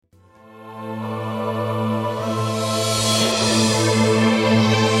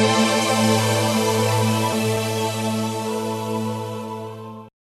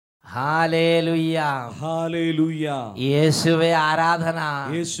Hallelujah. യേശുവേ ആരാധന,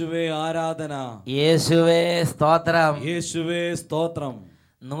 യേശുവേ ആരാധന, യേശുവേ സ്തോത്രം. യേശുവേ സ്തോത്രം.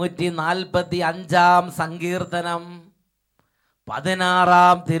 145 സങ്കീർത്തനം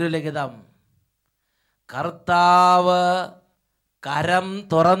 16 തിരുലിഖിതം. കർത്താവ് കരം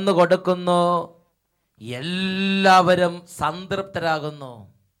തുറന്നു കൊടുക്കുന്നു, എല്ലാവരും സംതൃപ്തരാകുന്നു.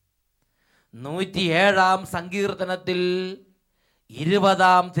 107 സങ്കീർത്തനത്തിൽ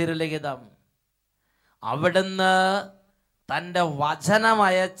 20 തിരുലിഖിതം. അവിടുന്ന് തൻ്റെ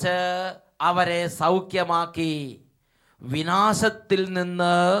വചനമയച്ച് അവരെ സൗഖ്യമാക്കി, വിനാശത്തിൽ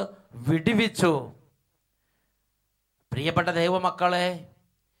നിന്ന് വിടുവിച്ചു. പ്രിയപ്പെട്ട ദൈവമക്കളെ,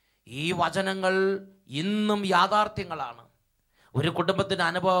 ഈ വചനങ്ങൾ ഇന്നും യാഥാർത്ഥ്യങ്ങളാണ്. ഒരു കുടുംബത്തിൻ്റെ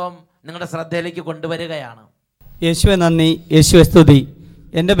അനുഭവം നിങ്ങളുടെ ശ്രദ്ധയിലേക്ക് കൊണ്ടുവരികയാണ്. യേശുവെ നന്ദി, യേശുവെ സ്തുതി.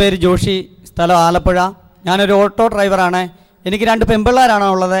 എൻ്റെ പേര് ജോഷി, സ്ഥലം ആലപ്പുഴ. ഞാനൊരു ഓട്ടോ ഡ്രൈവറാണ്. എനിക്ക് 2 പെൺപിള്ളേരാണ്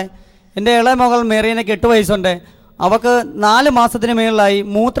ഉള്ളത്. എൻ്റെ ഇളയ മകൾ മേറിയനക്ക് 8 വയസ്സുണ്ട്. അവൾക്ക് 4 മാസത്തിന് മേളിലായി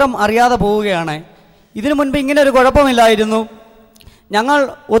മൂത്രം അറിയാതെ പോവുകയാണ്. ഇതിനു മുൻപ് ഇങ്ങനെ ഒരു കുഴപ്പമില്ലായിരുന്നു. ഞങ്ങൾ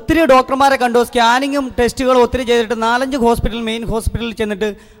ഒത്തിരി ഡോക്ടർമാരെ കണ്ടു, സ്കാനിങ്ങും ടെസ്റ്റുകളും ഒത്തിരി ചെയ്തിട്ട് 4-5 മെയിൻ ഹോസ്പിറ്റലിൽ ചെന്നിട്ട്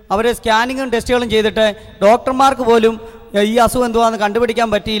അവർ സ്കാനിങ്ങും ടെസ്റ്റുകളും ചെയ്തിട്ട് ഡോക്ടർമാർക്ക് പോലും ഈ അസുഖം എന്തുവാന്ന് കണ്ടുപിടിക്കാൻ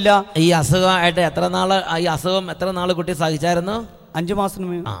പറ്റിയില്ല. ഈ അസുഖമായിട്ട് എത്ര നാൾ കുട്ടി സഹിച്ചായിരുന്നു? 5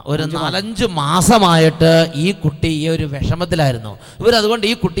 മാസത്തിന് ഒരു 4-5 മാസമായിട്ട് ഈ കുട്ടി ഈ ഒരു വിഷമത്തിലായിരുന്നു. ഇവരതുകൊണ്ട്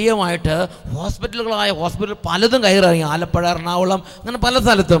ഈ കുട്ടിയുമായിട്ട് ഹോസ്പിറ്റൽ പലതും കയറിറങ്ങി, ആലപ്പുഴ, എറണാകുളം, അങ്ങനെ പല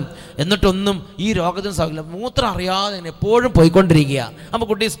സ്ഥലത്തും. എന്നിട്ടൊന്നും ഈ രോഗത്തിന് സൗകര്യം, മൂത്രം അറിയാതെ ഇങ്ങനെ എപ്പോഴും പോയിക്കൊണ്ടിരിക്കുക. അപ്പോൾ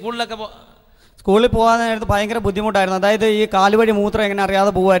കുട്ടി സ്കൂളിൽ പോകാൻ നേരത്ത് ഭയങ്കര ബുദ്ധിമുട്ടായിരുന്നു. അതായത് ഈ കാലുവഴി മൂത്രം എങ്ങനെ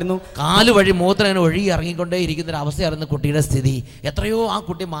അറിയാതെ പോകുമായിരുന്നു. കാലുവഴി മൂത്രം ഇങ്ങനെ ഒഴുകി ഇറങ്ങിക്കൊണ്ടേ ഇരിക്കുന്ന ഒരു അവസ്ഥയായിരുന്നു കുട്ടിയുടെ സ്ഥിതി. എത്രയോ ആ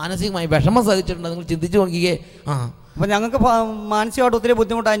കുട്ടി മാനസികമായി വിഷമം സഹിച്ചിട്ടുണ്ട്. നിങ്ങൾ ചിന്തിച്ചു നോക്കിയേ. അപ്പോൾ ഞങ്ങൾക്ക് മാനസികമായിട്ട് ഒത്തിരി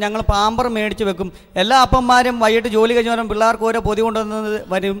ബുദ്ധിമുട്ടായി. ഞങ്ങൾ പാമ്പർ മേടിച്ച് വെക്കും. എല്ലാ അപ്പന്മാരും വൈകിട്ട് ജോലി കഴിഞ്ഞ് വരും, പിള്ളേർക്ക് ഓരോ പൊതി കൊണ്ടുവന്നത്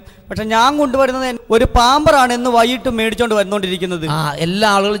വരും. പക്ഷെ ഞാൻ കൊണ്ടുവരുന്നത് ഒരു പാമ്പറാണ് എന്ന് വൈകിട്ട് മേടിച്ചോണ്ട് വരുന്നോണ്ടിരിക്കുന്നത്. എല്ലാ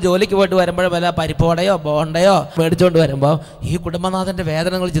ആളുകളും ജോലിക്ക് പോയിട്ട് വരുമ്പോഴും വല്ല പരിപ്പോടയോ ബോണ്ടയോ മേടിച്ചോണ്ട് വരുമ്പോൾ ഈ കുടുംബനാഥന്റെ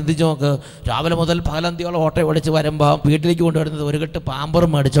വേദനകൾ ചിന്തിച്ചു നോക്ക്. രാവിലെ മുതൽ പകലന്തിയോളം ഓട്ടോ ഓടിച്ച് വരുമ്പോൾ വീട്ടിലേക്ക് കൊണ്ടുവരുന്നത് ഒരു കെട്ട്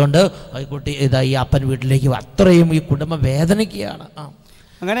പാമ്പറും മേടിച്ചോണ്ട് ഈ കുട്ടി ഈ അപ്പൻ വീട്ടിലേക്ക്. അത്രയും ഈ കുടുംബം വേദനിക്കുകയാണ്.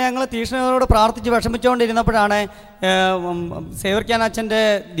 അങ്ങനെ ഞങ്ങൾ തീക്ഷ്ണതയോട് പ്രാർത്ഥിച്ച് വിഷമിച്ചുകൊണ്ടിരുന്നപ്പോഴാണ് സേവർക്കാൻ അച്ഛൻ്റെ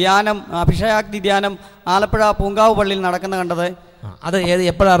ധ്യാനം, അഭിഷേകാഗ്നി ധ്യാനം ആലപ്പുഴ പൂങ്കാവ് പള്ളിയിൽ നടക്കുന്ന കണ്ടത്. അത്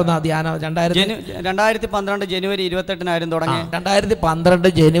എപ്പോഴായിരുന്നു ആ ധ്യാനം? 2012 ജനുവരി 28-നായിരുന്നു തുടങ്ങി.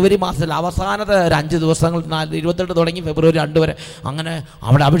 2012 ജനുവരി മാസത്തിൽ അവസാനത്തെ 5 ദിവസങ്ങൾ, 28 തുടങ്ങി ഫെബ്രുവരി 2 വരെ. അങ്ങനെ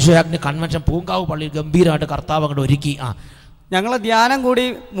അവിടെ അഭിഷേകാഗ്നി കൺവെൻഷൻ പൂങ്കാവ് പള്ളിയിൽ ഗംഭീരമായിട്ട് കർത്താവ് അങ്ങോട്ട് ഒരുക്കി. ഞങ്ങൾ ധ്യാനം കൂടി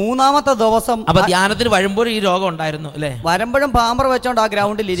 3-ാമത്തെ ദിവസം. അപ്പൊ ധ്യാനത്തിന് വരുമ്പോഴും ഈ രോഗം ഉണ്ടായിരുന്നു അല്ലേ? വരുമ്പോഴും പാമ്പർ വെച്ചോണ്ട് ആ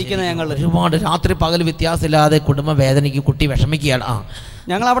ഗ്രൗണ്ടിൽ ഇരിക്കുന്നത്. ഞങ്ങൾ ഒരുപാട് രാത്രി പകൽ വ്യത്യാസമില്ലാതെ കുടുംബം വേദനയ്ക്ക്, കുട്ടി വിഷമിക്കുകയാണ്.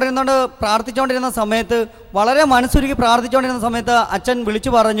 ഞങ്ങൾ അവിടെ ഇരുന്നുകൊണ്ട് പ്രാർത്ഥിച്ചുകൊണ്ടിരുന്ന സമയത്ത്, വളരെ മനസ്സുരുക്കി പ്രാർത്ഥിച്ചുകൊണ്ടിരുന്ന സമയത്ത് അച്ഛൻ വിളിച്ചു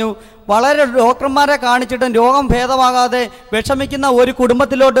പറഞ്ഞു, വളരെ ഡോക്ടർമാരെ കാണിച്ചിട്ടും രോഗം ഭേദമാകാതെ വിഷമിക്കുന്ന ഒരു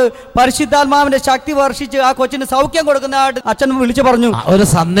കുടുംബത്തിലോട്ട് പരിശുദ്ധാത്മാവിന്റെ ശക്തി വർഷിച്ച് ആ കൊച്ചിന് സൗഖ്യം കൊടുക്കുന്നതായിട്ട് അച്ഛൻ വിളിച്ചു പറഞ്ഞു. ഒരു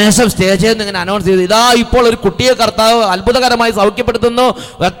സന്ദേശം സ്റ്റേജിൽ നിന്ന് ഇങ്ങനെ അനൗൺസ് ചെയ്തു, ഇതാ ഇപ്പോൾ ഒരു കുട്ടിയെ കർത്താവ് അത്ഭുതകരമായി സൗഖ്യപ്പെടുത്തുന്നു,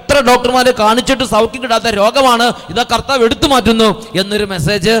 എത്ര ഡോക്ടർമാരെ കാണിച്ചിട്ട് സൗഖ്യം കിട്ടാത്ത രോഗമാണ്, ഇതാ കർത്താവ് എടുത്തു മാറ്റുന്നു എന്നൊരു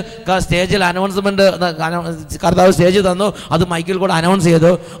മെസ്സേജ് സ്റ്റേജിൽ അനൗൺസ്മെന്റ് കർത്താവ് സ്റ്റേജിൽ തന്നു. അത് മൈക്കിൽ കൂടെ അനൗൺസ്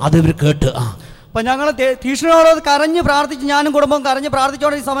ചെയ്തു. അത് ഇവർ കേട്ട്. അപ്പം ഞങ്ങൾ തീക്ഷ്ണയോട് കരഞ്ഞ് പ്രാർത്ഥിച്ച്, ഞാനും കുടുംബം കരഞ്ഞ്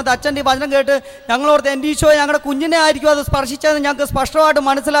പ്രാർത്ഥിച്ചുകൊണ്ടിരിക്കുന്ന സമയത്ത് അച്ഛൻ്റെ ഈ വചനം കേട്ട് ഞങ്ങളോർത്ത് എൻ്റെ ഈശോയെ ഞങ്ങളുടെ കുഞ്ഞിനെ ആയിരിക്കും അത് സ്പർശിച്ചതെന്ന് ഞങ്ങൾക്ക് സ്പഷ്ടമായിട്ട്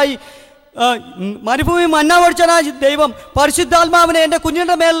മനസ്സിലായി. മരുഭൂമി മന്ന പൊഴിച്ചനായ ദൈവം പരിശുദ്ധാത്മാവിനെ എൻ്റെ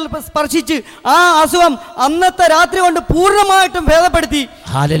കുഞ്ഞിൻ്റെ മേൽ സ്പർശിച്ച് ആ അസുഖം അന്നത്തെ രാത്രി കൊണ്ട് പൂർണ്ണമായിട്ടും ഭേദപ്പെടുത്തി.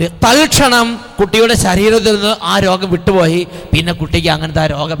 തൽക്ഷണം കുട്ടിയുടെ ശരീരത്തിൽ നിന്ന് ആ രോഗം വിട്ടുപോയി. പിന്നെ കുട്ടിക്ക് അങ്ങനത്തെ ആ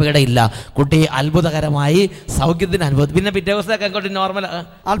രോഗപീഠയില്ല. കുട്ടി അത്ഭുതകരമായി സൗഖ്യത്തിന് അനുഭവം. പിന്നെ പിറ്റേ ദിവസമൊക്കെ നോർമൽ.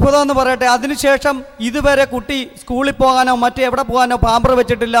 അത്ഭുതം എന്ന് പറയട്ടെ, അതിനുശേഷം ഇതുവരെ കുട്ടി സ്കൂളിൽ പോകാനോ മറ്റെവിടെ പോകാനോ പാമ്പർ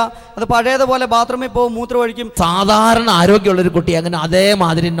വെച്ചിട്ടില്ല. അത് പഴയതുപോലെ ബാത്റൂമിൽ പോകും, മൂത്രം ഒഴിക്കും. സാധാരണ ആരോഗ്യമുള്ളൊരു കുട്ടി അങ്ങനെ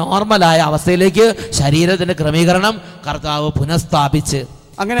അതേമാതിരി നോർമലായ അവസ്ഥയിലേക്ക് ശരീരത്തിന്റെ ക്രമീകരണം കർത്താവ് പുനഃസ്ഥാപിച്ച്,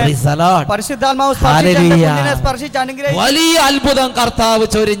 അങ്ങനെ പരിശുദ്ധാത്മാവ് സ്പർശിച്ച് അനുഗ്രഹിച്ചു. വലിയ അത്ഭുതം കർത്താവ്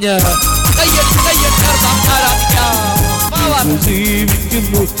ചൊരിഞ്ഞ്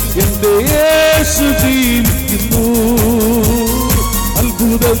ജീവിക്കുന്നു, എന്റെ യേശു ജീവിക്കുന്നു.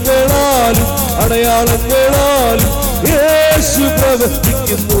 അത്ഭുതങ്ങളാലും അടയാളങ്ങളാലും യേശു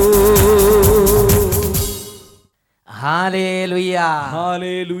പ്രവർത്തിക്കുന്നു.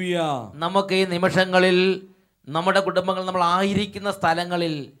 നമുക്ക് ഈ നിമിഷങ്ങളിൽ നമ്മുടെ കുടുംബങ്ങൾ, നമ്മൾ ആയിരിക്കുന്ന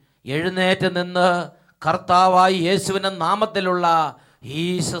സ്ഥലങ്ങളിൽ എഴുന്നേറ്റ് നിന്ന് കർത്താവായി യേശുവിൻ്റെ നാമത്തിലുള്ള ഈ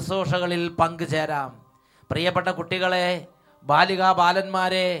ശുശ്രൂഷകളിൽ പങ്കുചേരാം. പ്രിയപ്പെട്ട കുട്ടികളെ, ബാലികാ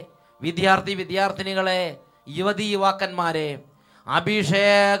ബാലന്മാരെ, വിദ്യാർത്ഥിനികളെ, യുവതീ-യുവാക്കന്മാരെ,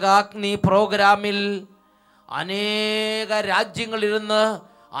 അഭിഷേകാഗ്നി പ്രോഗ്രാമിൽ അനേക രാജ്യങ്ങളിലിരുന്ന്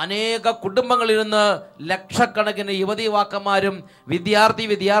അനേക കുടുംബങ്ങളിൽ നിന്ന് ലക്ഷക്കണക്കിന് യുവതീവാക്കന്മാരും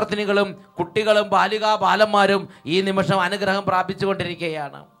വിദ്യാർത്ഥിനികളും കുട്ടികളും ബാലന്മാരും ഈ നിമിഷം അനുഗ്രഹം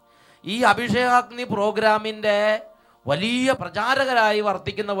പ്രാപിച്ചുകൊണ്ടിരിക്കുകയാണ്. ഈ അഭിഷേകാഗ്നി പ്രോഗ്രാമിൻ്റെ വലിയ പ്രചാരകരായി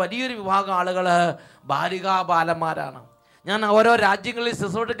വർത്തിക്കുന്ന വലിയൊരു വിഭാഗം ആളുകൾ ബാലന്മാരാണ്. ഞാൻ ഓരോ രാജ്യങ്ങളിൽ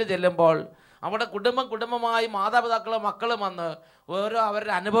ശുശ്രൂഷയ്ക്ക് ചെല്ലുമ്പോൾ അവിടെ കുടുംബമായി മാതാപിതാക്കളും മക്കളും വന്ന് ഓരോ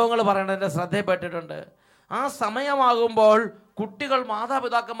അവരുടെ അനുഭവങ്ങൾ പറയണത് എൻ്റെ ശ്രദ്ധയിൽപ്പെട്ടിട്ടുണ്ട്. ആ സമയമാകുമ്പോൾ കുട്ടികൾ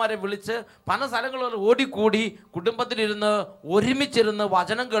മാതാപിതാക്കന്മാരെ വിളിച്ച് പല സ്ഥലങ്ങളിൽ ഓടിക്കൂടി കുടുംബത്തിലിരുന്ന് ഒരുമിച്ചിരുന്ന്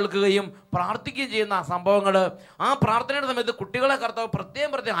വചനം കേൾക്കുകയും പ്രാർത്ഥിക്കുകയും ചെയ്യുന്ന സംഭവങ്ങൾ, ആ പ്രാർത്ഥനയുടെ സമയത്ത് കുട്ടികളെ കർത്താവ്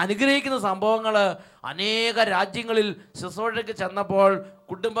പ്രത്യേകം അനുഗ്രഹിക്കുന്ന സംഭവങ്ങൾ അനേക രാജ്യങ്ങളിൽ ശുശ്രൂഷയ്ക്ക് ചെന്നപ്പോൾ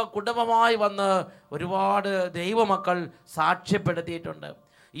കുടുംബമായി വന്ന് ഒരുപാട് ദൈവമക്കൾ സാക്ഷ്യപ്പെടുത്തിയിട്ടുണ്ട്.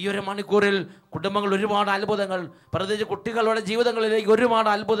 ഈ ഒരു മണിക്കൂറിൽ കുടുംബങ്ങൾ ഒരുപാട് അത്ഭുതങ്ങൾ, പ്രത്യേകിച്ച് കുട്ടികളുടെ ജീവിതങ്ങളിലേക്ക് ഒരുപാട്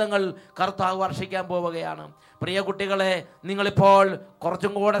അത്ഭുതങ്ങൾ കർത്താവ് വർഷിക്കാൻ പോവുകയാണ്. പ്രിയ കുട്ടികളെ, നിങ്ങളിപ്പോൾ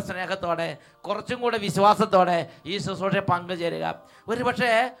കുറച്ചും കൂടെ സ്നേഹത്തോടെ, കുറച്ചും കൂടെ വിശ്വാസത്തോടെ ഈ ശുശ്രൂഷയെ പങ്കുചേരുക.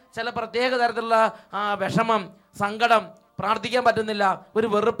 ഒരുപക്ഷെ ചില പ്രത്യേക തരത്തിലുള്ള വിഷമം, സങ്കടം, പ്രാർത്ഥിക്കാൻ പറ്റുന്നില്ല, ഒരു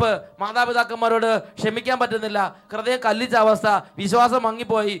വെറുപ്പ്, മാതാപിതാക്കന്മാരോട് ക്ഷമിക്കാൻ പറ്റുന്നില്ല, ഹൃദയം കല്ലിച്ച അവസ്ഥ, വിശ്വാസം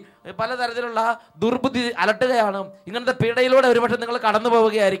മങ്ങിപ്പോയി, പലതരത്തിലുള്ള ദുർബുദ്ധി അലട്ടുകയാണ്. ഇങ്ങനത്തെ പീഡയിലൂടെ ഒരുപക്ഷെ നിങ്ങൾ കടന്നു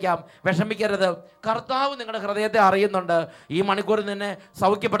പോവുകയായിരിക്കാം. വിഷമിക്കരുത്. കർത്താവ് നിങ്ങളുടെ ഹൃദയത്തെ അറിയുന്നുണ്ട്. ഈ മണിക്കൂറിൽ നിന്നെ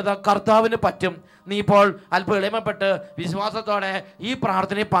സൗഖ്യപ്പെടുത്താൻ കർത്താവിന് പറ്റും. നീ ഇപ്പോൾ അല്പം എളിമപ്പെട്ട് വിശ്വാസത്തോടെ ഈ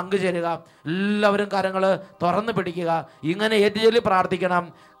പ്രാർത്ഥനയിൽ പങ്കുചേരുക. എല്ലാവരും കാര്യങ്ങൾ തുറന്നു പിടിക്കുക. ഇങ്ങനെ ഏറ്റുചൊല്ലി പ്രാർത്ഥിക്കണം.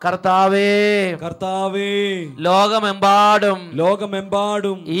 കർത്താവേ, ലോകമെമ്പാടും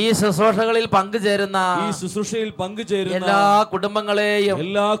ഈ ശുശ്രൂഷയിൽ പങ്കുചേരുന്ന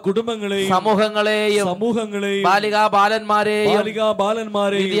എല്ലാ കുടുംബങ്ങളെയും സമൂഹങ്ങളെയും ബാലികാബാലന്മാരെയും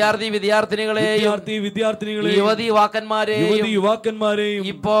വിദ്യാർത്ഥിനികളെയും യുവതീവാക്കന്മാരെയും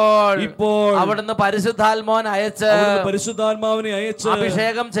ഇപ്പോൾ അവിടുന്ന് പരിശുദ്ധാത്മാവിനെ അയച്ച്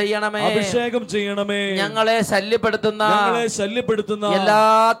അഭിഷേകം ചെയ്യണമേ. ഞങ്ങളെ ശല്യപ്പെടുത്തുന്ന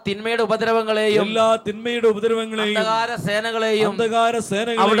എല്ലാ തിന്മയുടെ ഉപദ്രവങ്ങളെയും അന്ധകാര സേനകളെയും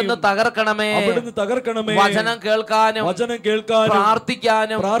അവിടുന്ന് തകർക്കണമേ. വചനം കേൾക്കാനും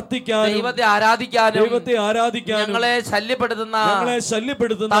പ്രാർത്ഥിക്കാനും ദൈവത്തെ ആരാധിക്കാനും ഞങ്ങളെ ശല്യപ്പെടുത്തുന്ന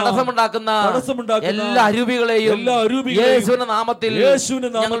തടസ്സമുണ്ടാക്കുന്ന എല്ലാ അരൂപികളെയും യേശുവിന്റെ നാമത്തിൽ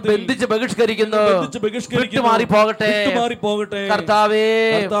ഞങ്ങൾ ബന്ധിച്ച് ബഹിഷ്കരിക്കുന്നു. വിട്ടുമാറി പോകട്ടെ. കർത്താവേ,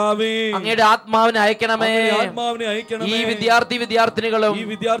 അങ്ങയുടെ ആത്മാവിനെ അയക്കണമേ. ഈ വിദ്യാർത്ഥിനികളും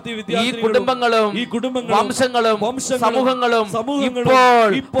ഈ കുടുംബങ്ങളും വംശങ്ങളും സമൂഹങ്ങളും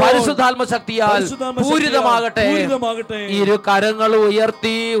ഇപ്പോൾ പരിശുദ്ധാത്മ ശക്തിയാൽ പൂരിതമാകട്ടെ. ഇരു കരങ്ങൾ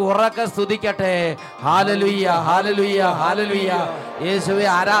ഉയർത്തി ഉറക്കെ സ്തുതിക്കട്ടെ. ഹല്ലേലൂയ, ഹല്ലേലൂയ, ഹല്ലേലൂയ. യേശുവേ,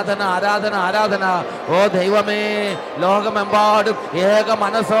 ആരാധന, ആരാധന, ആരാധന. ഓ ദൈവമേ, ലോകമെമ്പാടും ഏക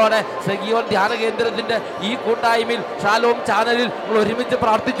മനസ്സോടെ സഗിയോൻ ധ്യാന കേന്ദ്രത്തിന്റെ ഈ കൂട്ടായ്മയിൽ ഷാലോം ചാനലിൽ നമ്മൾ ഒരുമിച്ച്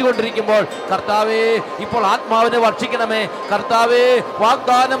പ്രാർത്ഥിച്ചുകൊണ്ടിരിക്കുമ്പോൾ കർത്താവേ, ഇപ്പോൾ ആത്മാവിനെ വർഷിക്കണമേ. കർത്താവേ,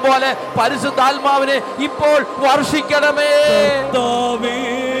 വാഗ്ദാനം പോലെ പരിശുദ്ധാത്മാവിനെ ഇപ്പോൾ വർഷിക്കണമേ.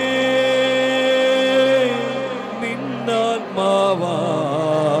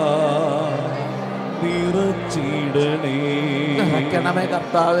 നിറച്ചിടണേ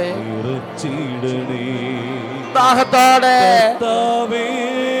കർത്താവേ, നിറച്ചിടണേ ദാഹത്തോടെ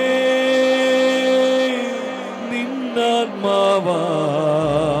നിന്നാത്മാവാ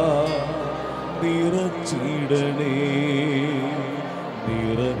നിറച്ചിടണേ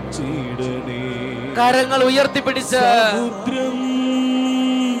നിറച്ചിടണേ. കരങ്ങൾ ഉയർത്തിപ്പിടിച്ച് സമുദ്രം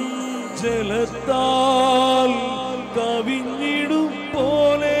ജലത്താൽ കവിഞ്ഞിടും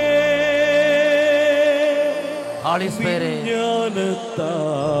പോലെ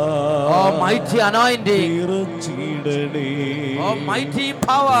mighty anointing, mighty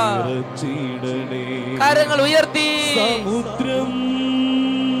power. കരങ്ങൾ ഉയർത്തി സമുദ്രം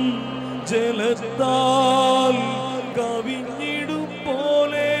ജലത്താൽ കവിഞ്ഞിടും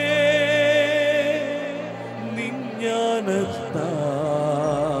പോലെ നിജ്ഞാനത്താൽ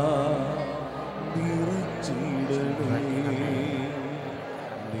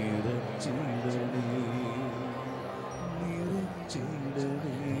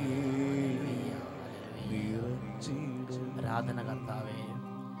ആരാധന കർത്താവേ,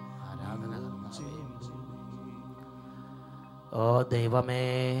 ആരാധന കർത്താവേ. ഓ ദൈവമേ,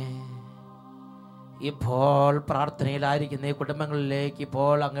 ഇപ്പോൾ പ്രാർത്ഥനയിലായിരിക്കുന്ന ഈ കുടുംബങ്ങളിലേക്ക്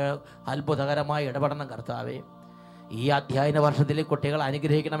ഇപ്പോൾ അങ്ങ് അത്ഭുതകരമായി ഇടപെടണം കർത്താവേ. ഈ അധ്യയന വർഷത്തിൽ കുട്ടികൾ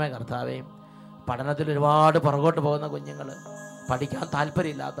അനുഗ്രഹിക്കണമേ കർത്താവേ. പഠനത്തിൽ ഒരുപാട് പുറകോട്ട് പോകുന്ന കുഞ്ഞുങ്ങൾ, പഠിക്കാൻ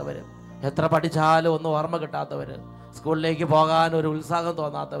താല്പര്യമില്ലാത്തവർ, എത്ര പഠിച്ചാലും ഒന്നും ഓർമ്മ കിട്ടാത്തവർ, സ്കൂളിലേക്ക് പോകാൻ ഒരു ഉത്സാഹം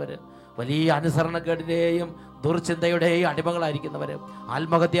തോന്നാത്തവർ, വലിയ അനുസരണക്കേടിൻ്റെയും ദുർചിന്തയുടെയും അടിമകളായിരിക്കുന്നവർ,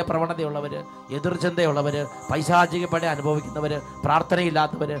 ആത്മഹത്യാ പ്രവണതയുള്ളവർ, എതിർചിന്തയുള്ളവർ, പൈശാചികപ്പടി അനുഭവിക്കുന്നവർ,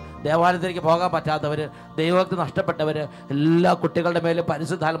 പ്രാർത്ഥനയില്ലാത്തവർ, ദേവാലയത്തിലേക്ക് പോകാൻ പറ്റാത്തവർ, ദൈവഭക്തി നഷ്ടപ്പെട്ടവർ, എല്ലാ കുട്ടികളുടെ മേലും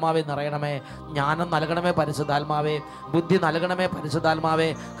പരിശുദ്ധാത്മാവെ നിറയണമേ. ജ്ഞാനം നൽകണമേ പരിശുദ്ധാത്മാവേ, ബുദ്ധി നൽകണമേ പരിശുദ്ധാത്മാവേ,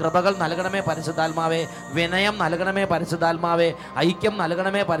 കൃപകൾ നൽകണമേ പരിശുദ്ധാത്മാവേ, വിനയം നൽകണമേ പരിശുദ്ധാത്മാവേ, ഐക്യം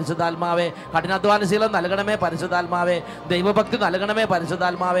നൽകണമേ പരിശുദ്ധാത്മാവേ, കഠിനാധ്വാനശീലം നൽകണമേ പരിശുദ്ധാത്മാവേ, ദൈവഭക്തി നൽകണമേ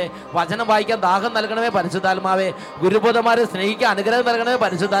പരിശുദ്ധാത്മാവേ, വചനം വായിക്കാൻ ദാഹം നൽകണമേ പരിശുദ്ധാത്മാവേ, ഗുരുബോധന്മാരെ സ്നേഹിക്കാൻ അനുഗ്രഹം നൽകണമേ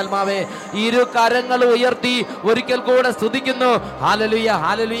പരിശുദ്ധാത്മാവേ. ഇരു കരങ്ങൾ ഉയർത്തി ഒരിക്കൽ കൂടെ സ്തുതിക്കുന്നു. ഹല്ലേലൂയ,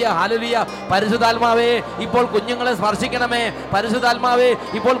 ഹല്ലേലൂയ, ഹല്ലേലൂയ. പരിശുദ്ധാത്മാവേ, ഇപ്പോൾ കുഞ്ഞുങ്ങളെ സ്പർശിക്കണമേ പരിശുദ്ധാത്മാവേ,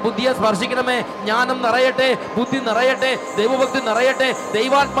 ഇപ്പോൾ ബുദ്ധിയെ സ്പർശിക്കണമേ. ജ്ഞാനം നിറയട്ടെ, ബുദ്ധി നിറയട്ടെ, ദൈവഭക്തി നിറയട്ടെ.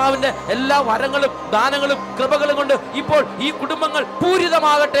 ദൈവാത്മാവിന്റെ എല്ലാ വരങ്ങളും ദാനങ്ങളും കൃപകളും കൊണ്ട് ഇപ്പോൾ ഈ കുടുംബങ്ങൾ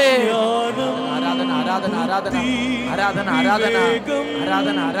പൂരിതമാകട്ടെ. ആരാധന, ആരാധന, ആരാധന, ആരാധന, ആരാധന,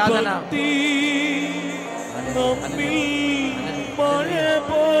 ആരാധന, ആരാധന. നമ്മിൽ മഴ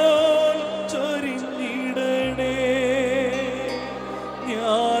പോൽ ചൊരിഞ്ഞിടണേ.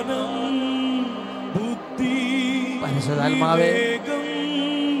 ജ്ഞാനം, ബുദ്ധി, പരിശുദ്ധാത്മാവേ,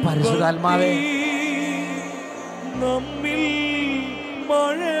 പരിശുദ്ധാത്മാവേ, നമ്മിൽ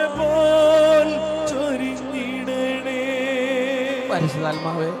മഴ പോൽ ചൊരിഞ്ഞിടണേ.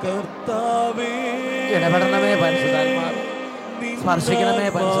 പരിശുദ്ധാത്മാവേ, കർത്താവേ, ഇടപെടണമേ പരിശുദ്ധാത്മാവേ, സ്പർശിക്കണമേ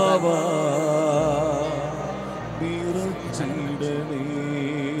പരിശുദ്ധാത്മാവേ.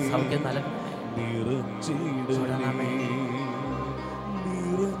 സൗഖ്യം നൽകണമേ, നിറച്ചിടണമേ,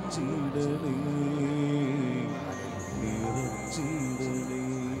 നിറച്ചിടണേ, നിറച്ചിടണേ,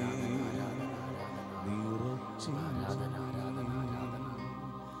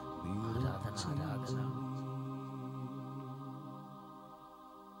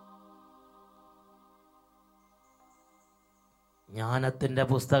 ജ്ഞാനത്തിൻ്റെ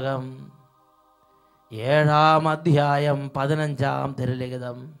പുസ്തകം 7-ാം അധ്യായം 15-ാം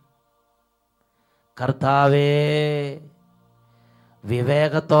തിരുലിഖിതം. കർത്താവേ,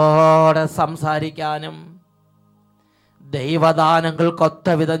 വിവേകത്തോടെ സംസാരിക്കാനും ദൈവദാനങ്ങൾക്കൊത്ത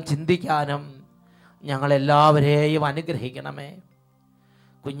വിധം ചിന്തിക്കാനും ഞങ്ങളെല്ലാവരെയും അനുഗ്രഹിക്കണമേ.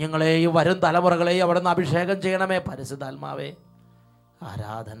 കുഞ്ഞുങ്ങളെയും വരും തലമുറകളെയും അവിടുന്ന് അഭിഷേകം ചെയ്യണമേ പരിശുദ്ധാത്മാവേ.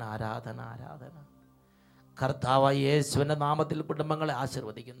 ആരാധന, ആരാധന, ആരാധന. കർത്താവായ യേശുവിൻ്റെ നാമത്തിൽ കുടുംബങ്ങളെ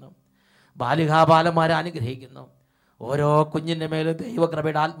ആശീർവദിക്കുന്നു. ബാലികാബാലന്മാരെ അനുഗ്രഹിക്കുന്നു. ഓരോ കുഞ്ഞിൻ്റെ മേലും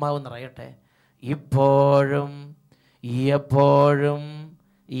ദൈവകൃപയുടെ ആത്മാവ് നിറയട്ടെ, ഇപ്പോഴും എപ്പോഴും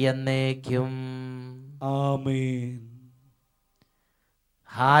എന്നേക്കും. ആമേൻ.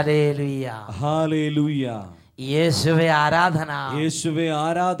 ഹല്ലേലൂയ, ഹല്ലേലൂയ. യേശുവേ ആരാധന, യേശുവേ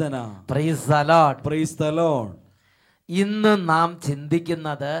ആരാധന. Price the Lord, praise the Lord. ഇന്ന് നാം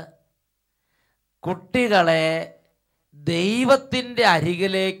ചിന്തിക്കുന്നത് കുട്ടികളെ ദൈവത്തിൻ്റെ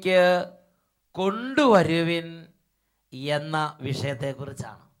അരികിലേക്ക് കൊണ്ടുവരുവിൻ എന്ന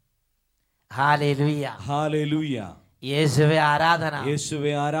വിഷയത്തെക്കുറിച്ചാണ്. ഹല്ലേലൂയ, ഹല്ലേലൂയ. യേശുവേ ആരാധന,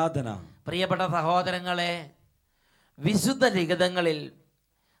 യേശുവേ ആരാധന. പ്രിയപ്പെട്ട സഹോദരങ്ങളെ, വിശുദ്ധ ലിഖിതങ്ങളിൽ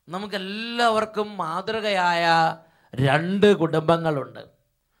നമുക്കെല്ലാവർക്കും മാതൃകയായ 2 കുടുംബങ്ങളുണ്ട്.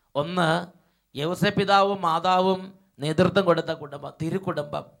 ഒന്ന് യൗസേപ്പ് പിതാവും മാതാവും നേതൃത്വം കൊടുത്ത കുടുംബം,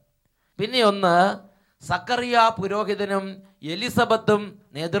 തിരുക്കുടുംബം. പിന്നെ ഒന്ന് സക്കറിയ പുരോഹിതനും എലിസബത്തും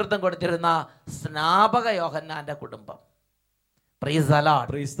നേതൃത്വം കൊടുത്തിരുന്ന സ്നാപക യോഹന്നാന്റെ കുടുംബം. Price the Lord,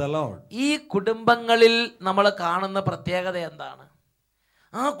 praise the Lord. ഈ കുടുംബങ്ങളിൽ നമ്മൾ കാണുന്ന പ്രത്യേകത എന്താണ്?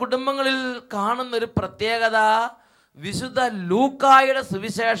 ആ കുടുംബങ്ങളിൽ കാണുന്ന ഒരു പ്രത്യേകത വിശുദ്ധ ലൂക്കായുടെ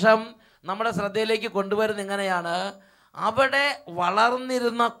സുവിശേഷം നമ്മുടെ ശ്രദ്ധയിലേക്ക് കൊണ്ടുവരുന്ന ഇങ്ങനെയാണ്. അവിടെ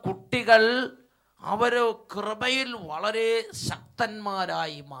വളർന്നിരുന്ന കുട്ടികൾ അവർ കൃപയിൽ വളരെ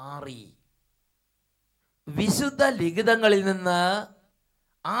ശക്തന്മാരായി മാറി. വിശുദ്ധ ലിഖിതങ്ങളിൽ നിന്ന്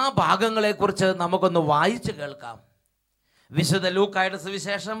ആ ഭാഗങ്ങളെക്കുറിച്ച് നമുക്കൊന്ന് വായിച്ചു കേൾക്കാം. വിശുദ്ധ ലൂക്കായുടെ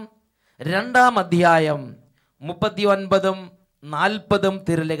സുവിശേഷം 2-ാം അധ്യായം 39-40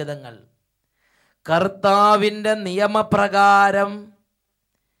 തിരുലിഖിതങ്ങൾ. കർത്താവിൻ്റെ നിയമപ്രകാരം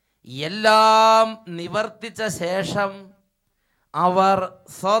എല്ലാം നിവർത്തിച്ച ശേഷം അവർ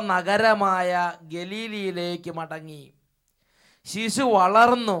സ്വനഗരമായ ഗലീലിയിലേക്ക് മടങ്ങി. ശിശു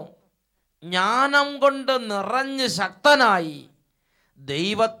വളർന്നു, ജ്ഞാനം കൊണ്ട് നിറഞ്ഞ് ശക്തനായി.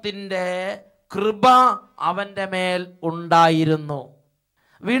 ദൈവത്തിൻ്റെ കൃപ അവൻ്റെ മേൽ ഉണ്ടായിരുന്നു.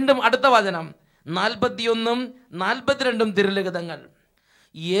 വീണ്ടും അടുത്ത വചനം 41-42 തിരുലിഖിതങ്ങൾ.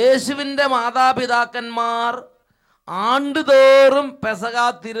 യേശുവിൻ്റെ മാതാപിതാക്കന്മാർ ആണ്ടുതോറും പെസഹ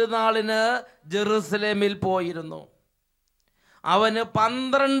തിരുനാളിന് ജെറുസലേമിൽ പോയിരുന്നു. അവന്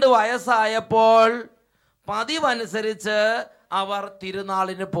 12 വയസ്സായപ്പോൾ പതിവനുസരിച്ച് അവർ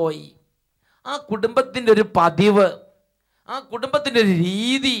തിരുനാളിന് പോയി. ആ കുടുംബത്തിൻ്റെ ഒരു പതിവ്, ആ കുടുംബത്തിൻ്റെ ഒരു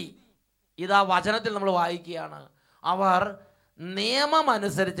രീതി ഇതാ വചനത്തിൽ നമ്മൾ വായിക്കുകയാണ്. അവർ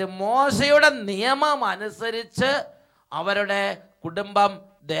നിയമമനുസരിച്ച്, മോശയുടെ നിയമമനുസരിച്ച് അവരുടെ കുടുംബം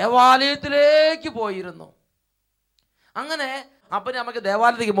ദേവാലയത്തിലേക്ക് പോയിരുന്നു. അങ്ങനെ അപ്പം നമുക്ക്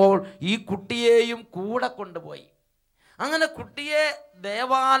ദേവാലയത്തിലേക്ക് പോകുമ്പോൾ ഈ കുട്ടിയെയും കൂടെ കൊണ്ടുപോയി. അങ്ങനെ കുട്ടിയെ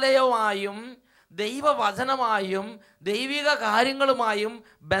ദേവാലയവുമായും ദൈവവചനമായും ദൈവിക കാര്യങ്ങളുമായും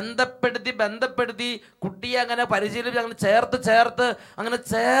ബന്ധപ്പെടുത്തി കുട്ടിയെ അങ്ങനെ പരിശീലിച്ച് അങ്ങനെ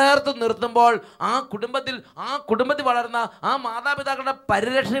ചേർത്ത് നിർത്തുമ്പോൾ ആ കുടുംബത്തിൽ വളരുന്ന ആ മാതാപിതാക്കളുടെ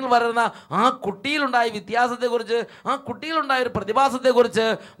പരിരക്ഷയിൽ വളരുന്ന ആ കുട്ടിയിലുണ്ടായ വ്യത്യാസത്തെക്കുറിച്ച്, ആ കുട്ടിയിലുണ്ടായ ഒരു പ്രതിഭാസത്തെക്കുറിച്ച്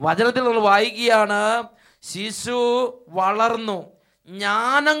വചനത്തിൽ നമ്മൾ വായിക്കുകയാണ്. ശിശു വളർന്നു,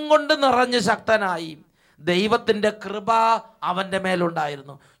 ജ്ഞാനം കൊണ്ട് നിറഞ്ഞ് ശക്തനായി, ദൈവത്തിൻ്റെ കൃപ അവൻ്റെ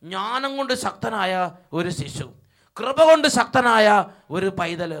മേലുണ്ടായിരുന്നു. ജ്ഞാനം കൊണ്ട് ശക്തനായ ഒരു ശിശു, കൃപ കൊണ്ട് ശക്തനായ ഒരു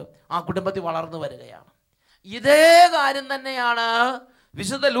പൈതൽ ആ കുടുംബത്തിൽ വളർന്നു വരികയാണ്. ഇതേ കാര്യം തന്നെയാണ്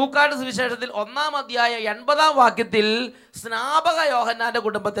വിശുദ്ധ ലൂക്കായുടെ സുവിശേഷത്തിൽ 1-ാം അധ്യായം 80-ാം വാക്യത്തിൽ സ്നാപക യോഹന്നാന്റെ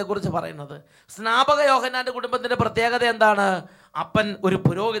കുടുംബത്തെക്കുറിച്ച് പറയുന്നത്. സ്നാപക യോഹന്നാന്റെ കുടുംബത്തിൻ്റെ പ്രത്യേകത എന്താണ്? അപ്പൻ ഒരു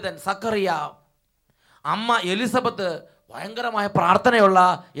പുരോഹിതൻ സക്കറിയ, അമ്മ എലിസബത്ത്, ഭയങ്കരമായ പ്രാർത്ഥനയുള്ള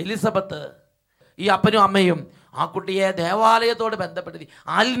എലിസബത്ത്. ഈ അപ്പനും അമ്മയും ആ കുട്ടിയെ ദേവാലയത്തോട് ബന്ധപ്പെടുത്തി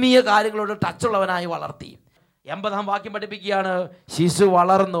ആത്മീയ കാര്യങ്ങളോട് ടച്ചുള്ളവനായി വളർത്തി. 80-ാം വാക്യം പഠിപ്പിക്കുകയാണ്, ശിശു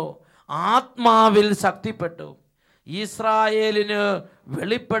വളർന്നു, ആത്മാവിൽ ശക്തിപ്പെട്ടു, ഇസ്രായേലിന്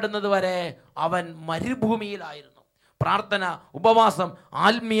വെളിപ്പെടുന്നത് വരെ അവൻ മരുഭൂമിയിലായിരുന്നു. പ്രാർത്ഥന, ഉപവാസം,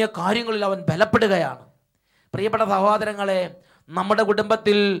 ആത്മീയ കാര്യങ്ങളിൽ അവൻ ബലപ്പെടുകയാണ്. പ്രിയപ്പെട്ട സഹോദരങ്ങളെ, നമ്മുടെ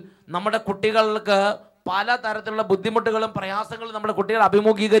കുടുംബത്തിൽ നമ്മുടെ കുട്ടികൾക്ക് പല തരത്തിലുള്ള ബുദ്ധിമുട്ടുകളും പ്രയാസങ്ങളും നമ്മുടെ കുട്ടികൾ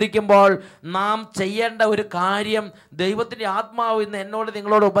അഭിമുഖീകരിക്കുമ്പോൾ നാം ചെയ്യേണ്ട ഒരു കാര്യം ദൈവത്തിൻ്റെ ആത്മാവ് ഇന്ന് എന്നോട്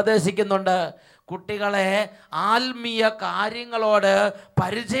നിങ്ങളോട് ഉപദേശിക്കുന്നുണ്ട്. കുട്ടികളെ ആത്മീയ കാര്യങ്ങളോട്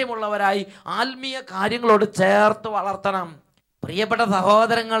പരിചയമുള്ളവരായി ആത്മീയ കാര്യങ്ങളോട് ചേർത്ത് വളർത്തണം. പ്രിയപ്പെട്ട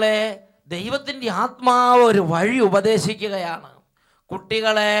സഹോദരങ്ങളെ, ദൈവത്തിൻ്റെ ആത്മാവ് ഒരു വഴി ഉപദേശിക്കുകയാണ്.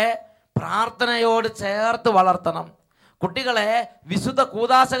 കുട്ടികളെ പ്രാർത്ഥനയോട് ചേർത്ത് വളർത്തണം, കുട്ടികളെ വിശുദ്ധ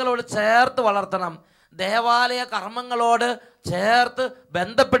കൂദാശകളോട് ചേർത്ത് വളർത്തണം, ദേവാലയ കർമ്മങ്ങളോട് ചേർത്ത്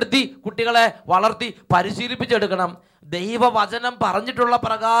ബന്ധപ്പെടുത്തി കുട്ടികളെ വളർത്തി പരിശീലിപ്പിച്ചെടുക്കണം. ദൈവവചനം പറഞ്ഞിട്ടുള്ള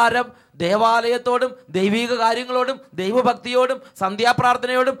പ്രകാരം ദേവാലയത്തോടും ദൈവിക കാര്യങ്ങളോടും ദൈവഭക്തിയോടും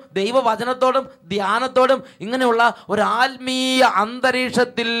സന്ധ്യാപ്രാർത്ഥനയോടും ദൈവവചനത്തോടും ധ്യാനത്തോടും ഇങ്ങനെയുള്ള ഒരു ആത്മീയ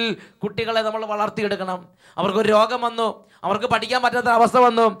അന്തരീക്ഷത്തിൽ കുട്ടികളെ നമ്മൾ വളർത്തിയെടുക്കണം. അവർക്കൊരു രോഗം വന്നു, അവർക്ക് പഠിക്കാൻ പറ്റാത്ത അവസ്ഥ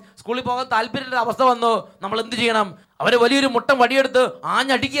വന്നു, സ്കൂളിൽ പോകാൻ താല്പര്യമില്ലാത്ത അവസ്ഥ വന്നു, നമ്മൾ എന്ത് ചെയ്യണം? അവരെ വലിയൊരു മുട്ടം വടിയെടുത്ത്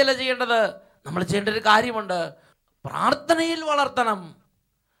ആഞ്ഞടിക്കുകയല്ല ചെയ്യേണ്ടത്. നമ്മൾ ചെയ്യേണ്ട ഒരു കാര്യമുണ്ട്, പ്രാർത്ഥനയിൽ വളർത്തണം,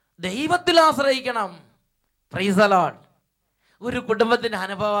 ദൈവത്തിൽ ആശ്രയിക്കണം. Price the Lord. ഒരു കുടുംബത്തിൻ്റെ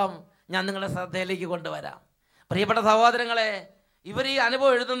അനുഭവം ഞാൻ നിങ്ങളുടെ ശ്രദ്ധയിലേക്ക് കൊണ്ടുവരാം. പ്രിയപ്പെട്ട സഹോദരങ്ങളെ, ഇവർ ഈ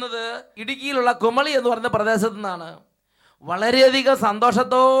അനുഭവം എഴുതുന്നത് ഇടുക്കിയിലുള്ള കുമളി എന്ന് പറയുന്ന പ്രദേശത്തു നിന്നാണ്. വളരെയധികം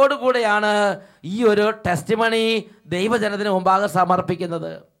സന്തോഷത്തോടു കൂടെയാണ് ഈ ഒരു ടെസ്റ്റിമണി ദൈവജനത്തിന് മുമ്പാകെ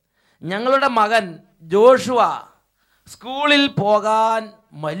സമർപ്പിക്കുന്നത്. ഞങ്ങളുടെ മകൻ ജോഷുവ സ്കൂളിൽ പോകാൻ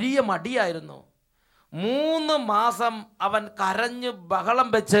വലിയ മടിയായിരുന്നു. 3 മാസം അവൻ കരഞ്ഞ് ബഹളം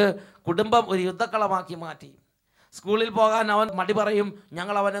വെച്ച് കുടുംബം ഒരു യുദ്ധക്കളമാക്കി മാറ്റി. സ്കൂളിൽ പോകാൻ അവൻ മടി പറയും,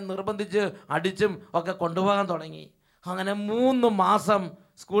 ഞങ്ങൾ അവനെ നിർബന്ധിച്ച് അടിച്ചും ഒക്കെ കൊണ്ടുപോകാൻ തുടങ്ങി. അങ്ങനെ 3 മാസം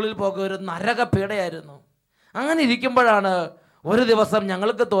സ്കൂളിൽ പോകുക ഒരു നരകപീഡയായിരുന്നു. അങ്ങനെ ഇരിക്കുമ്പോഴാണ് ഒരു ദിവസം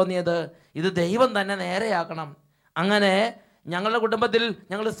ഞങ്ങൾക്ക് തോന്നിയത് ഇത് ദൈവം തന്നെ നേരെയാക്കണം. അങ്ങനെ ഞങ്ങളുടെ കുടുംബത്തിൽ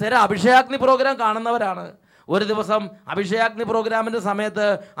ഞങ്ങൾ സ്ഥിര അഭിഷേകാഗ്നി പ്രോഗ്രാം കാണുന്നവരാണ്. ഒരു ദിവസം അഭിഷേകാഗ്നി പ്രോഗ്രാമിൻ്റെ സമയത്ത്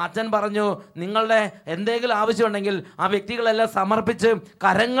അച്ഛൻ പറഞ്ഞു, നിങ്ങളുടെ എന്തെങ്കിലും ആവശ്യമുണ്ടെങ്കിൽ ആ വ്യക്തികളെല്ലാം സമർപ്പിച്ച്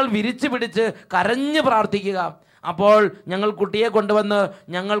കരങ്ങൾ വിരിച്ചു പിടിച്ച് കരഞ്ഞ് പ്രാർത്ഥിക്കുക. അപ്പോൾ ഞങ്ങൾ കുട്ടിയെ കൊണ്ടുവന്ന്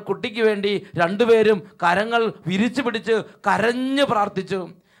ഞങ്ങൾ കുട്ടിക്ക് വേണ്ടി 2 പേരും കരങ്ങൾ വിരിച്ചു പിടിച്ച് കരഞ്ഞ് പ്രാർത്ഥിച്ചു.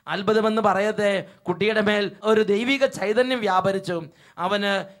 അത്ഭുതമെന്ന് പറയത്തെ, കുട്ടിയുടെ മേൽ ഒരു ദൈവിക ചൈതന്യം വ്യാപരിച്ചു.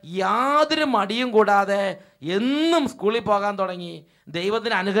 അവന് യാതൊരു മടിയും കൂടാതെ എന്നും സ്കൂളിൽ പോകാൻ തുടങ്ങി.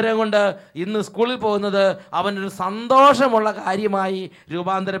 ദൈവത്തിൻ്റെ അനുഗ്രഹം കൊണ്ട് ഇന്ന് സ്കൂളിൽ പോകുന്നത് അവനൊരു സന്തോഷമുള്ള കാര്യമായി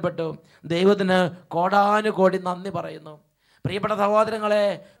രൂപാന്തരപ്പെട്ടു. ദൈവത്തിന് കോടാനുകോടി നന്ദി പറയുന്നു. പ്രിയപ്പെട്ട സഹോദരങ്ങളെ,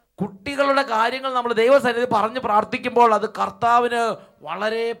 കുട്ടികളുടെ കാര്യങ്ങൾ നമ്മൾ ദൈവസന്നിധി പറഞ്ഞ് പ്രാർത്ഥിക്കുമ്പോൾ അത് കർത്താവിന്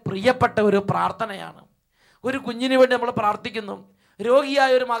വളരെ പ്രിയപ്പെട്ട ഒരു പ്രാർത്ഥനയാണ്. ഒരു കുഞ്ഞിന് വേണ്ടി നമ്മൾ പ്രാർത്ഥിക്കുന്നു,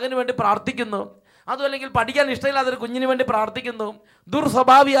 രോഗിയായ ഒരു മകന് വേണ്ടി പ്രാർത്ഥിക്കുന്നു, അതും അല്ലെങ്കിൽ പഠിക്കാൻ ഇഷ്ടമില്ലാത്തൊരു കുഞ്ഞിന് വേണ്ടി പ്രാർത്ഥിക്കുന്നു,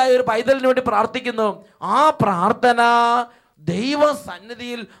 ദുർസ്വഭാവിയായ ഒരു പൈതലിന് വേണ്ടി പ്രാർത്ഥിക്കുന്നു. ആ പ്രാർത്ഥന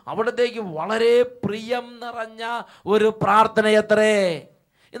ദൈവസന്നിധിയിൽ അവിടത്തേക്ക് വളരെ പ്രിയം നിറഞ്ഞ ഒരു പ്രാർത്ഥനയത്രേ.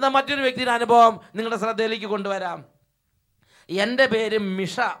 എന്നാൽ മറ്റൊരു വ്യക്തിയുടെ അനുഭവം നിങ്ങളുടെ ശ്രദ്ധയിലേക്ക് കൊണ്ടുവരാം. എൻ്റെ പേര്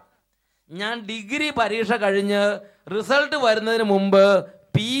മിഷ. ഞാൻ ഡിഗ്രി പരീക്ഷ കഴിഞ്ഞ് റിസൾട്ട് വരുന്നതിന് മുമ്പ്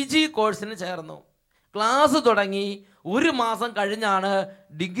PG കോഴ്സിന് ചേർന്നു. ക്ലാസ് തുടങ്ങി 1 മാസം കഴിഞ്ഞാണ്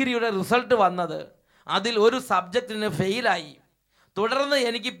ഡിഗ്രിയുടെ റിസൾട്ട് വന്നത്. അതിൽ ഒരു സബ്ജക്റ്റിന് ഫെയിലായി. തുടർന്ന്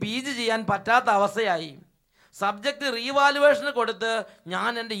എനിക്ക് PG ചെയ്യാൻ പറ്റാത്ത അവസ്ഥയായി. സബ്ജക്റ്റ് റീവാലുവേഷന് കൊടുത്ത്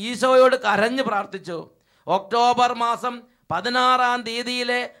ഞാൻ എൻ്റെ ഈശോയോട് കരഞ്ഞ് പ്രാർത്ഥിച്ചു. ഒക്ടോബർ മാസം 16-ാം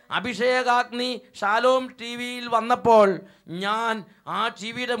തീയതിയിലെ അഭിഷേകാഗ്നി ഷാലോം TV വന്നപ്പോൾ ഞാൻ ആ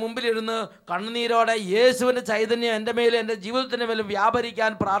TV മുമ്പിലിരുന്ന് കണ്ണുനീരോടെ യേശുവിൻ്റെ ചൈതന്യം എൻ്റെ മേലും എൻ്റെ ജീവിതത്തിൻ്റെ മേലും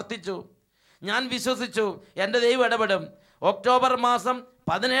വ്യാപരിക്കാൻ പ്രാർത്ഥിച്ചു. ഞാൻ വിശ്വസിച്ചു എൻ്റെ ദൈവം ഇടപെടും. ഒക്ടോബർ മാസം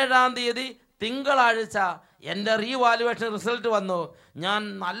 17-ാം തീയതി തിങ്കളാഴ്ച എൻ്റെ റീവാലുവേഷൻ റിസൾട്ട് വന്നു. ഞാൻ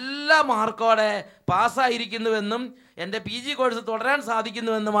നല്ല മാർക്കോടെ പാസ്സായിരിക്കുന്നുവെന്നും എൻ്റെ PG കോഴ്സ് തുടരാൻ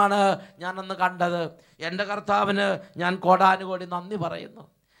സാധിക്കുന്നുവെന്നുമാണ് ഞാൻ അന്ന് കണ്ടത്. എൻ്റെ കർത്താവിന് ഞാൻ കോടാനുകോടി നന്ദി പറയുന്നു.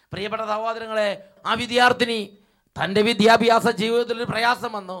 പ്രിയപ്പെട്ട സഹോദരങ്ങളെ, ആ വിദ്യാർത്ഥിനി തൻ്റെ വിദ്യാഭ്യാസ ജീവിതത്തിൽ ഒരു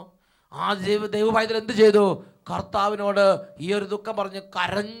പ്രയാസം വന്നു. ആ ദൈവപൈതൽ എന്ത് ചെയ്തു? കർത്താവിനോട് ഈ ഒരു ദുഃഖം പറഞ്ഞ്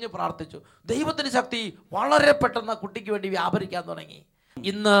കരഞ്ഞ് പ്രാർത്ഥിച്ചു. ദൈവത്തിൻ്റെ ശക്തി വളരെ പെട്ടെന്ന് കുട്ടിക്ക് വേണ്ടി വ്യാപരിക്കാൻ തുടങ്ങി.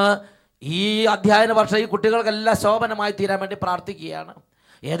 ഇന്ന് ഈ അധ്യയന വർഷം ഈ കുട്ടികൾക്കെല്ലാം ശോഭനമായി തീരാൻ വേണ്ടി പ്രാർത്ഥിക്കുകയാണ്.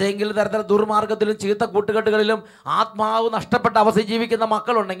 ഏതെങ്കിലും തരത്തിലുള്ള ദുർമാർഗത്തിലും ചീത്ത കൂട്ടുകെട്ടുകളിലും ആത്മാവ് നഷ്ടപ്പെട്ട അവസ്ഥ ജീവിക്കുന്ന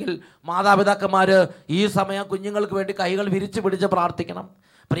മക്കളുണ്ടെങ്കിൽ മാതാപിതാക്കന്മാർ ഈ സമയം കുഞ്ഞുങ്ങൾക്ക് വേണ്ടി കൈകൾ വിരിച്ചു പിടിച്ച് പ്രാർത്ഥിക്കണം.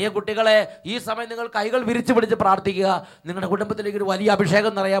 പ്രിയ കുട്ടികളെ, ഈ സമയം നിങ്ങൾ കൈകൾ വിരിച്ചു പിടിച്ച് പ്രാർത്ഥിക്കുക. നിങ്ങളുടെ കുടുംബത്തിലേക്ക് ഒരു വലിയ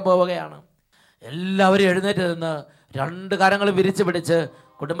അഭിഷേകം നിറയാൻ പോവുകയാണ്. എല്ലാവരും എഴുന്നേറ്റ് നിന്ന് 2 കരങ്ങളും വിരിച്ചു പിടിച്ച്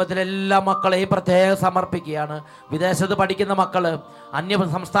കുടുംബത്തിലെ എല്ലാ മക്കളെയും പ്രത്യേകം സമർപ്പിക്കുകയാണ്. വിദേശത്ത് പഠിക്കുന്ന മക്കൾ, അന്യ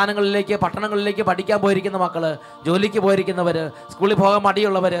സംസ്ഥാനങ്ങളിലേക്ക് പട്ടണങ്ങളിലേക്ക് പഠിക്കാൻ പോയിരിക്കുന്ന മക്കൾ, ജോലിക്ക് പോയിരിക്കുന്നവർ, സ്കൂളിൽ പോകാൻ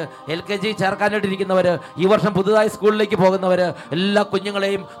മടിയുള്ളവർ, LKG ചേർക്കാനായിട്ടിരിക്കുന്നവർ, ഈ വർഷം പുതുതായി സ്കൂളിലേക്ക് പോകുന്നവർ, എല്ലാ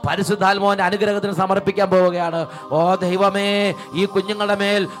കുഞ്ഞുങ്ങളെയും പരിശുദ്ധാത്മാവിൻ്റെ അനുഗ്രഹത്തിന് സമർപ്പിക്കാൻ പോവുകയാണ്. ഓ ദൈവമേ, ഈ കുഞ്ഞുങ്ങളുടെ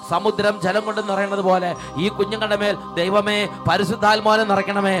മേൽ സമുദ്രം ജലം കൊണ്ട് നിറയുന്നത് പോലെ ഈ കുഞ്ഞുങ്ങളുടെ മേൽ ദൈവമേ പരിശുദ്ധാത്മാവിനെ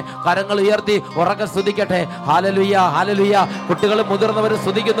നിറയ്ക്കണമേ. കരങ്ങൾ ഉയർത്തി ഉറക്കെ സ്തുതിക്കട്ടെ. ഹല്ലേലൂയ, ഹല്ലേലൂയ. കുട്ടികളും മുതിർന്നവരും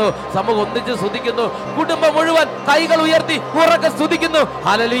സ്തുതിക്കുന്നു, സമൂഹം ഒന്നിച്ച് സ്തുതിക്കുന്നു, കുടുംബം മുഴുവൻ കൈകൾ ഉയർത്തി ഉറക്കെ സ്തുതിക്കുന്നു.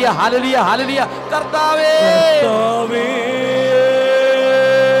 ഹല്ലേലൂയ, ഹല്ലേലൂയ, ഹല്ലേലൂയ. കർത്താവേ,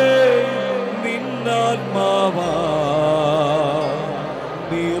 നിന്നാത്മാവാ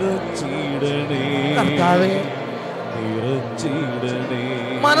നിറച്ചിടണേ, കർത്താവേ നിറച്ചിടണേ,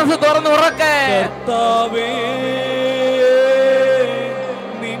 മനസ്സ് തുറന്ന് ഉറക്കെ. കർത്താവേ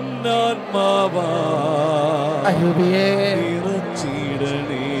നിന്നാത്മാവാ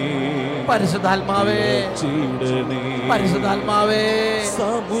നിറച്ചിടണേ, പരിശുദ്ധാത്മാവേ, പരിശുദ്ധാത്മാവേ.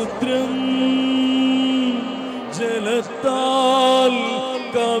 സമുദ്രം ജലത്താൽ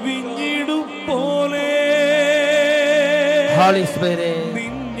കവിഞ്ഞിടും പോലെ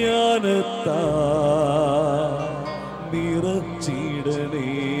വിജ്ഞാനത്താ നിറച്ചിടണേ,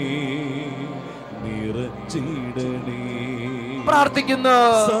 നിറച്ചിടണേ. പ്രാർത്ഥിക്കുന്നു.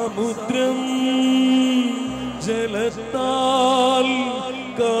 സമുദ്രം ജലത്താൽ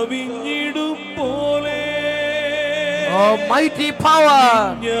കവിഞ്ഞിടും പോലെ mighty power.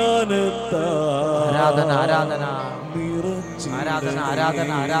 ആരാധന, ആരാധന, ആരാധന, ആരാധന,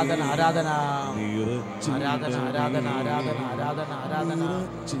 ആരാധന, ആരാധന, ആരാധന, ആരാധന, ആരാധന, ആരാധന, ആരാധന.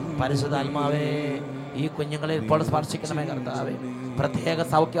 പരിശുദ്ധാത്മാവേ, ഈ കുഞ്ഞുങ്ങളെ ഇപ്പോൾ സ്പർശിക്കണമേ കർത്താവേ. പ്രത്യേക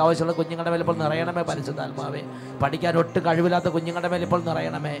സൗഖ്യം ആവശ്യമുള്ള കുഞ്ഞുങ്ങളുടെ മേൽ ഇപ്പോൾ നിറയണമേ പരിശുദ്ധാത്മാവേ. പഠിക്കാൻ ഒട്ടും കഴിവില്ലാത്ത കുഞ്ഞുങ്ങളുടെ മേൽ ഇപ്പോൾ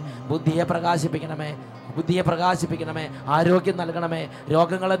നിറയണമേ. ബുദ്ധിയെ പ്രകാശിപ്പിക്കണമേ, ബുദ്ധിയെ പ്രകാശിപ്പിക്കണമേ. ആരോഗ്യം നൽകണമേ,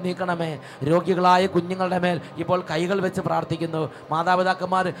 രോഗങ്ങളെ നീക്കണമേ. രോഗികളായ കുഞ്ഞുങ്ങളുടെ മേൽ ഇപ്പോൾ കൈകൾ വെച്ച് പ്രാർത്ഥിക്കുന്നു.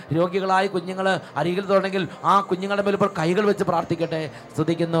 മാതാപിതാക്കന്മാർ രോഗികളായ കുഞ്ഞുങ്ങൾ അരികിൽ തുടങ്ങി ആ കുഞ്ഞുങ്ങളുടെ മേൽ ഇപ്പോൾ കൈകൾ വെച്ച് പ്രാർത്ഥിക്കട്ടെ.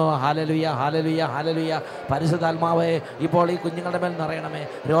 സ്തുതിക്കുന്നു. ഹല്ലേലൂയ, ഹല്ലേലൂയ, ഹല്ലേലൂയ. പരിശുദ്ധാത്മാവേ, ഇപ്പോൾ ഈ കുഞ്ഞുങ്ങളുടെ മേൽ നിറയണമേ.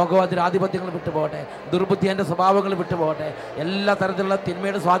 രോഗാതിരാധിപത്യങ്ങൾ വിട്ടുപോകട്ടെ, ദുർബുദ്ധിയുടെ സ്വഭാവങ്ങൾ വിട്ടുപോകട്ടെ, എല്ലാ തരത്തിലുള്ള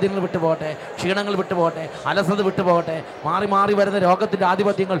തിന്മയുടെ സ്വാധീനങ്ങൾ വിട്ടുപോകട്ടെ, ക്ഷീണങ്ങൾ വിട്ടുപോകട്ടെ, അലസത വിട്ടുപോകട്ടെ. മാറി മാറി വരുന്ന രോഗത്തിൻ്റെ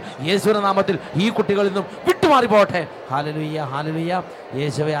ആധിപത്യങ്ങൾ യേശുവിന്റെ നാമത്തിൽ ഈ കുട്ടികളിൽ നിന്നും വിട്ടുമാറി പോകട്ടെ. ഹല്ലേലൂയ, ഹല്ലേലൂയ.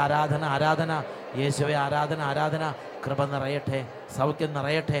 യേശുവേ ആരാധന, ആരാധന. യേശുവേ ആരാധന, ആരാധന. കൃപ നിറയട്ടെ, സൗഖ്യം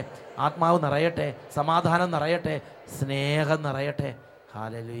നിറയട്ടെ, ആത്മാവ് നിറയട്ടെ, സമാധാനം നിറയട്ടെ, സ്നേഹം നിറയട്ടെ.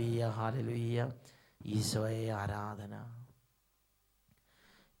 ഹല്ലേലൂയ, ഹല്ലേലൂയ. ഈശോയെ ആരാധന.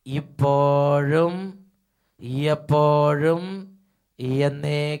 ഇപ്പോഴും എപ്പോഴും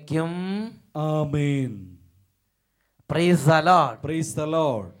എന്നേക്കും. ആമേൻ. Praise the Lord, praise the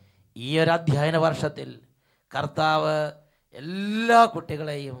Lord. ഈ ഒരു അധ്യയന വർഷത്തിൽ കർത്താവ് എല്ലാ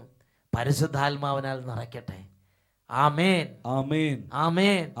കുട്ടികളെയും പരിശുദ്ധാത്മാവിനാൽ നിറയ്ക്കട്ടെ. ആമേൻ, ആമേൻ,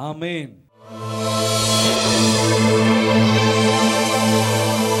 ആമേൻ, ആമേൻ.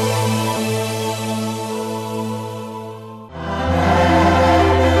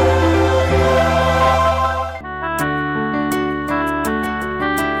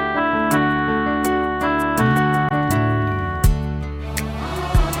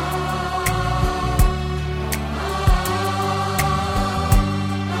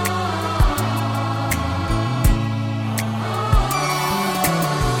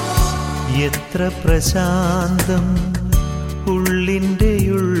 എത്ര പ്രശാന്തം ഉള്ളിൻ്റെ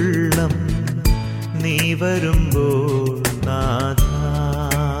ഉള്ളം നീ വരുമ്പോൾ നാഥ,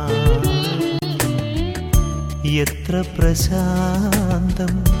 എത്ര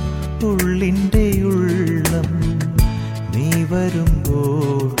പ്രശാന്തം ഉള്ളിൻ്റെ ഉള്ളം നീ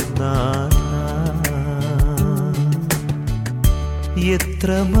വരുമ്പോൾ നാഥ,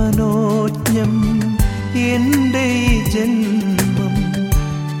 എത്ര മനോജ്ഞം എൻ്റെ ഈ ജന്മം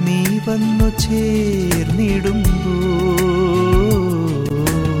നീ വന്നു ചേർന്നിടുമ്പോൾ,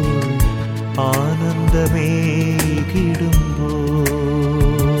 ആനന്ദമേകിടുമ്പോൾ,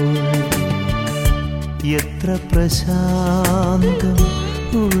 എത്ര പ്രശാന്തം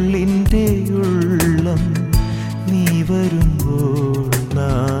ഉള്ളിൻ്റെ ഉള്ളം നീ വരുമ്പോൾ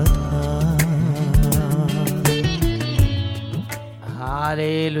നാഥ.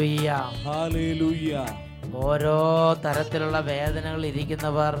 Hallelujah, hallelujah. ഓരോ തരത്തിലുള്ള വേദനകൾ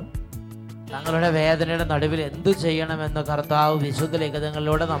ഇരിക്കുന്നവർ തങ്ങളുടെ വേദനയുടെ നടുവിൽ എന്തു ചെയ്യണമെന്ന് കർത്താവ് വിശുദ്ധ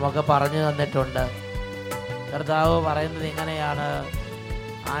ലിഖിതങ്ങളിലൂടെ നമുക്ക് പറഞ്ഞു തന്നിട്ടുണ്ട്. കർത്താവ് പറയുന്നത് ഇങ്ങനെയാണ്: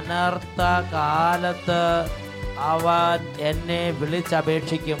 അനർത്ഥ കാലത്ത് അവൻ എന്നെ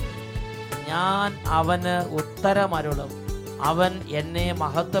വിളിച്ചപേക്ഷിക്കും, ഞാൻ അവന് ഉത്തരമരുളും, അവൻ എന്നെ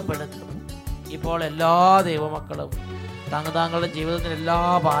മഹത്വപ്പെടുത്തും. ഇപ്പോൾ എല്ലാ ദൈവമക്കളും താങ്കളുടെ ജീവിതത്തിലെ എല്ലാ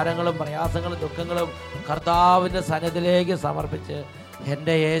ഭാരങ്ങളും പ്രയാസങ്ങളും ദുഃഖങ്ങളും കർത്താവിൻ്റെ സന്നിധിയിലേക്ക് സമർപ്പിച്ച്,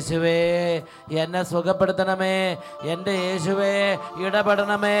 എൻ്റെ യേശുവേ എന്നെ സുഖപ്പെടുത്തണമേ, എൻ്റെ യേശുവേ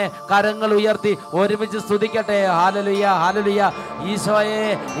ഇടപെടണമേ, കരങ്ങൾ ഉയർത്തി ഒരുമിച്ച് സ്തുതിക്കട്ടെ. ഹല്ലേലൂയ, ഹല്ലേലൂയ. ഈശോയെ,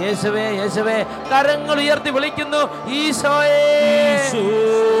 യേശുവേ, യേശുവേ, കരങ്ങൾ ഉയർത്തി വിളിക്കുന്നു. ഈശോയെ,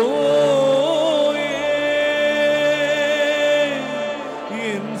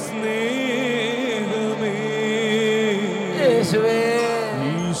 യേശുവേ,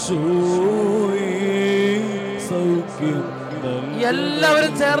 സൗഖ്യം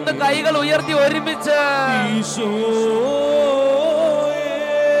എല്ലാവരും ചേർന്ന് കൈകൾ ഉയർത്തി ഒരുമിച്ച്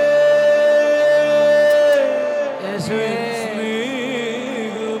യേശുവേ,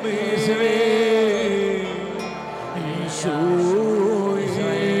 യേശുവേ,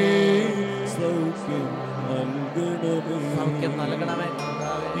 സൗഖ്യം നൽകണമേ.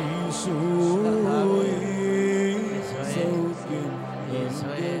 യേശുവേ,